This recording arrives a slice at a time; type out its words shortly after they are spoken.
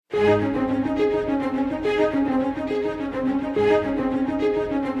We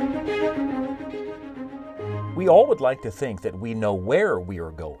all would like to think that we know where we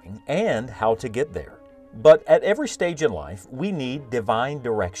are going and how to get there. But at every stage in life, we need divine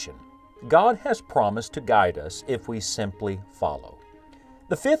direction. God has promised to guide us if we simply follow.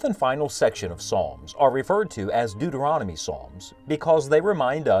 The fifth and final section of Psalms are referred to as Deuteronomy Psalms because they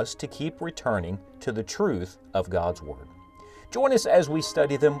remind us to keep returning to the truth of God's Word. Join us as we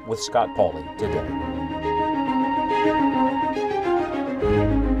study them with Scott Pauley today.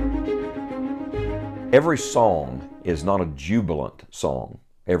 Every song is not a jubilant song.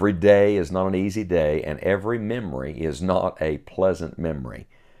 Every day is not an easy day, and every memory is not a pleasant memory.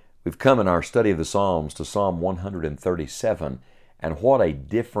 We've come in our study of the Psalms to Psalm 137, and what a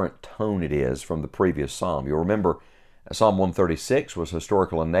different tone it is from the previous psalm. You'll remember Psalm 136 was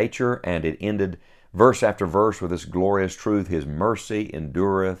historical in nature, and it ended verse after verse with this glorious truth, His mercy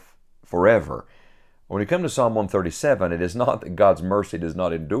endureth forever. When you come to Psalm 137, it is not that God's mercy does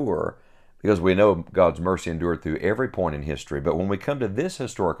not endure, because we know God's mercy endured through every point in history. But when we come to this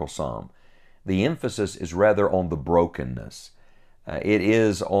historical psalm, the emphasis is rather on the brokenness. It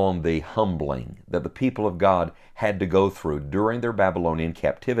is on the humbling that the people of God had to go through during their Babylonian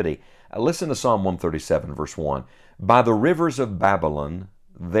captivity. Listen to Psalm 137, verse 1. By the rivers of Babylon,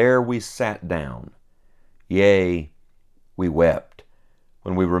 there we sat down. Yea, we wept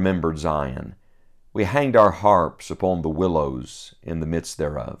when we remembered Zion. We hanged our harps upon the willows in the midst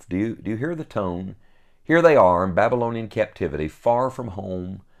thereof. Do you hear the tone? Here they are in Babylonian captivity, far from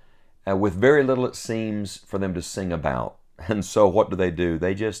home, with very little, it seems, for them to sing about. And so what do?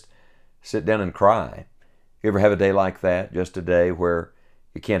 They just sit down and cry. You ever have a day like that, just a day where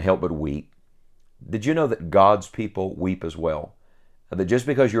you can't help but weep? Did you know that God's people weep as well? That just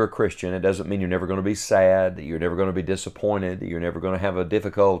because you're a Christian, it doesn't mean you're never going to be sad, that you're never going to be disappointed, that you're never going to have a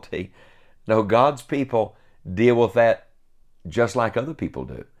difficulty. No, God's people deal with that just like other people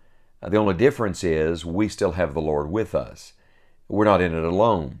do. The only difference is we still have the Lord with us. We're not in it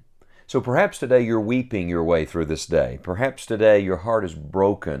alone. So perhaps today you're weeping your way through this day. Perhaps today your heart is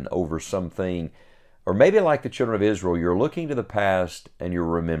broken over something, or maybe like the children of Israel, you're looking to the past and you're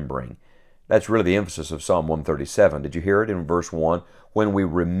remembering. That's really the emphasis of Psalm 137. Did you hear it in verse 1? When we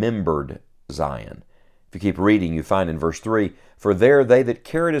remembered Zion. If you keep reading, you find in verse 3, For there they that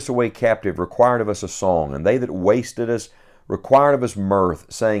carried us away captive required of us a song, and they that wasted us required of us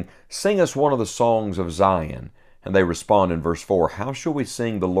mirth, saying, Sing us one of the songs of Zion. And they respond in verse 4, How shall we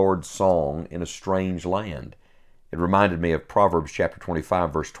sing the Lord's song in a strange land? It reminded me of Proverbs chapter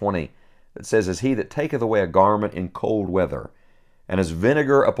 25, verse 20, that says, As he that taketh away a garment in cold weather, and as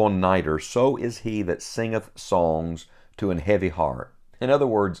vinegar upon nitre, so is he that singeth songs to an heavy heart. In other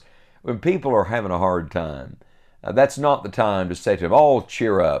words, when people are having a hard time, that's not the time to say to them, oh,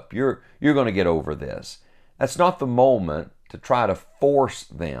 cheer up, you're going to get over this. That's not the moment to try to force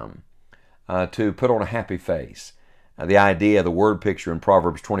them to put on a happy face. The idea, the word picture in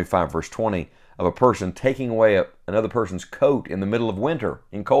Proverbs 25, verse 20, of a person taking away another person's coat in the middle of winter,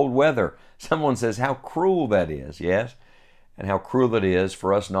 in cold weather. Someone says, how cruel that is, yes? And how cruel it is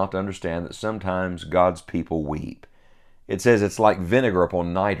for us not to understand that sometimes God's people weep. It says it's like vinegar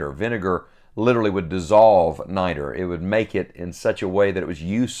upon nitre. Vinegar literally would dissolve nitre. It would make it in such a way that it was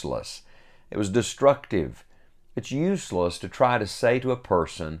useless. It was destructive. It's useless to try to say to a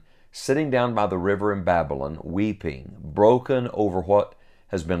person sitting down by the river in Babylon, weeping, broken over what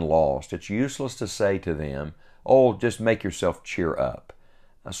has been lost. It's useless to say to them, oh, just make yourself cheer up.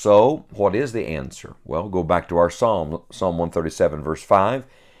 So, what is the answer? Well, go back to our Psalm, Psalm 137, verse 5.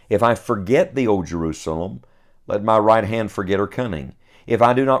 If I forget thee, O Jerusalem, let my right hand forget her cunning. If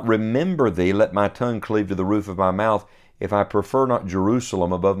I do not remember thee, let my tongue cleave to the roof of my mouth. If I prefer not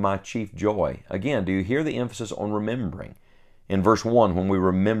Jerusalem above my chief joy. Again, do you hear the emphasis on remembering? In verse 1, when we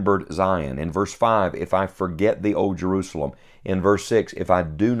remembered Zion. In verse 5, if I forget thee, O Jerusalem. In verse 6, if I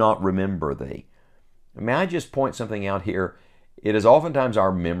do not remember thee. May I just point something out here? It is oftentimes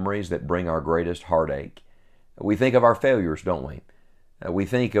our memories that bring our greatest heartache. We think of our failures, don't we? We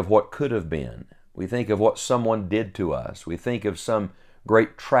think of what could have been. We think of what someone did to us. We think of some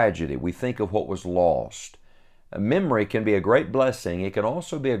great tragedy. We think of what was lost. A memory can be a great blessing. It can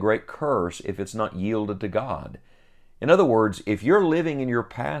also be a great curse if it's not yielded to God. In other words, if you're living in your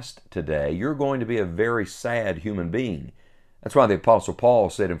past today, you're going to be a very sad human being. That's why the Apostle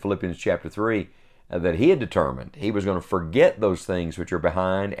Paul said in Philippians chapter 3 that he had determined he was going to forget those things which are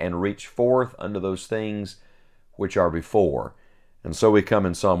behind and reach forth unto those things which are before. And so we come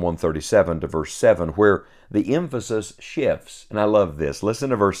in Psalm 137 to verse 7 where the emphasis shifts. And I love this. Listen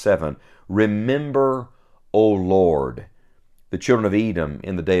to verse 7. Remember, O Lord, the children of Edom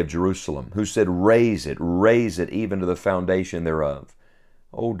in the day of Jerusalem, who said, raise it even to the foundation thereof.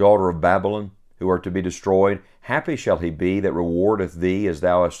 O daughter of Babylon, who art to be destroyed, happy shall he be that rewardeth thee as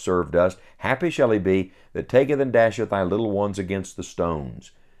thou hast served us. Happy shall he be that taketh and dasheth thy little ones against the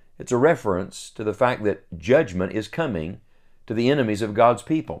stones. It's a reference to the fact that judgment is coming to the enemies of God's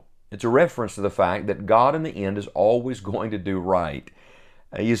people. It's a reference to the fact that God in the end is always going to do right.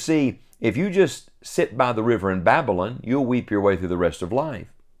 You see, if you just sit by the river in Babylon, you'll weep your way through the rest of life.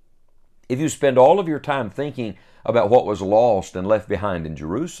 If you spend all of your time thinking about what was lost and left behind in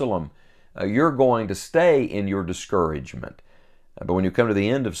Jerusalem, you're going to stay in your discouragement. But when you come to the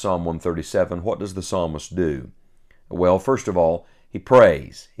end of Psalm 137, what does the psalmist do? Well, first of all, he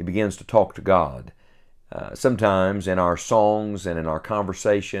prays. He begins to talk to God. Sometimes in our songs and in our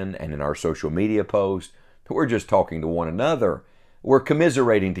conversation and in our social media posts, we're just talking to one another. We're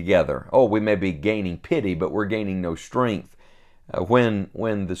commiserating together. Oh, we may be gaining pity, but we're gaining no strength. When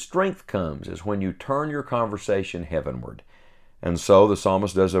the strength comes is when you turn your conversation heavenward. And so the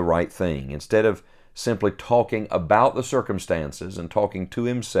psalmist does a right thing. Instead of simply talking about the circumstances and talking to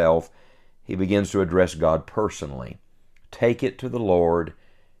himself, he begins to address God personally. Take it to the Lord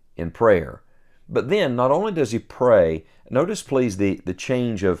in prayer. But then, not only does he pray, notice please the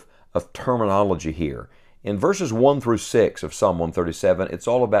change of terminology here. In verses 1 through 6 of Psalm 137, it's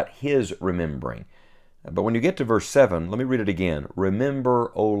all about his remembering. But when you get to verse 7, let me read it again.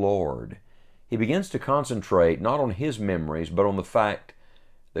 Remember, O Lord. He begins to concentrate not on his memories, but on the fact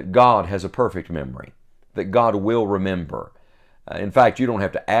that God has a perfect memory, that God will remember. In fact, you don't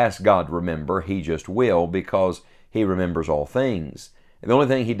have to ask God to remember. He just will, because he remembers all things. The only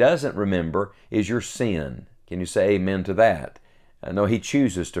thing he doesn't remember is your sin. Can you say amen to that? No, he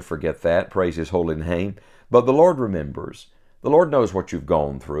chooses to forget that. Praise his holy name. But the Lord remembers. The Lord knows what you've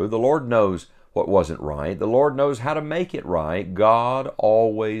gone through. The Lord knows what wasn't right. The Lord knows how to make it right. God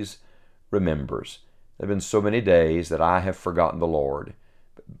always remembers. There have been so many days that I have forgotten the Lord.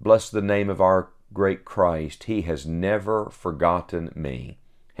 Bless the name of our great Christ. He has never forgotten me.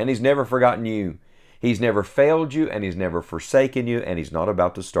 And he's never forgotten you. He's never failed you, and he's never forsaken you, and he's not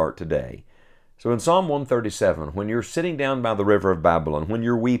about to start today. So in Psalm 137, when you're sitting down by the river of Babylon, when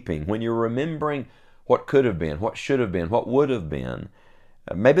you're weeping, when you're remembering what could have been, what should have been, what would have been,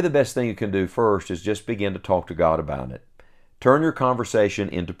 maybe the best thing you can do first is just begin to talk to God about it. Turn your conversation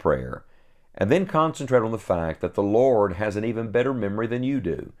into prayer, and then concentrate on the fact that the Lord has an even better memory than you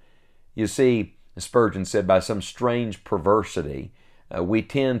do. You see, Spurgeon said, by some strange perversity, we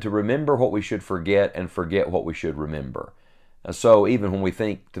tend to remember what we should forget and forget what we should remember. So even when we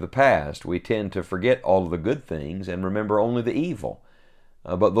think to the past, we tend to forget all of the good things and remember only the evil.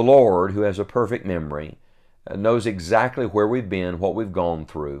 But the Lord, who has a perfect memory, knows exactly where we've been, what we've gone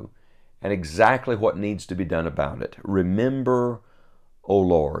through, and exactly what needs to be done about it. Remember, O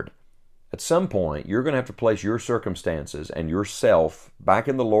Lord. At some point, you're going to have to place your circumstances and yourself back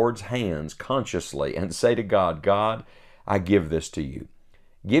in the Lord's hands consciously and say to God, God, I give this to you.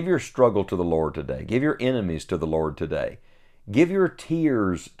 Give your struggle to the Lord today. Give your enemies to the Lord today. Give your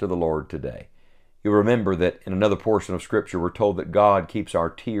tears to the Lord today. You'll remember that in another portion of Scripture, we're told that God keeps our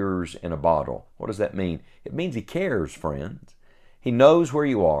tears in a bottle. What does that mean? It means He cares, friends. He knows where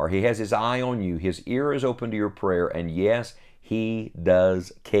you are. He has His eye on you. His ear is open to your prayer. And yes, He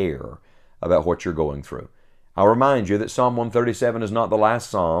does care about what you're going through. I'll remind you that Psalm 137 is not the last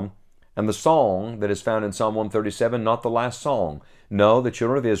psalm, and the song that is found in Psalm 137, not the last song. No, the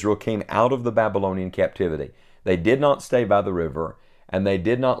children of Israel came out of the Babylonian captivity. They did not stay by the river, and they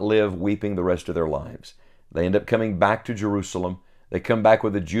did not live weeping the rest of their lives. They end up coming back to Jerusalem. They come back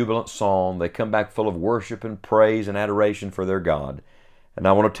with a jubilant song. They come back full of worship and praise and adoration for their God. And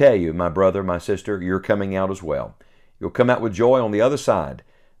I want to tell you, my brother, my sister, you're coming out as well. You'll come out with joy on the other side.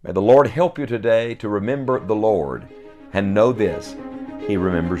 May the Lord help you today to remember the Lord, and know this, He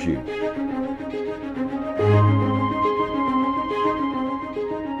remembers you.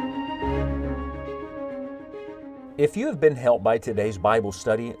 If you have been helped by today's Bible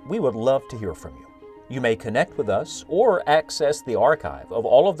study, we would love to hear from you. You may connect with us or access the archive of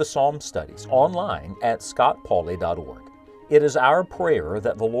all of the Psalm studies online at scottpauley.org. It is our prayer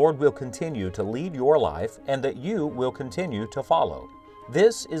that the Lord will continue to lead your life and that you will continue to follow.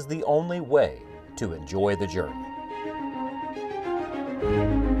 This is the only way to enjoy the journey.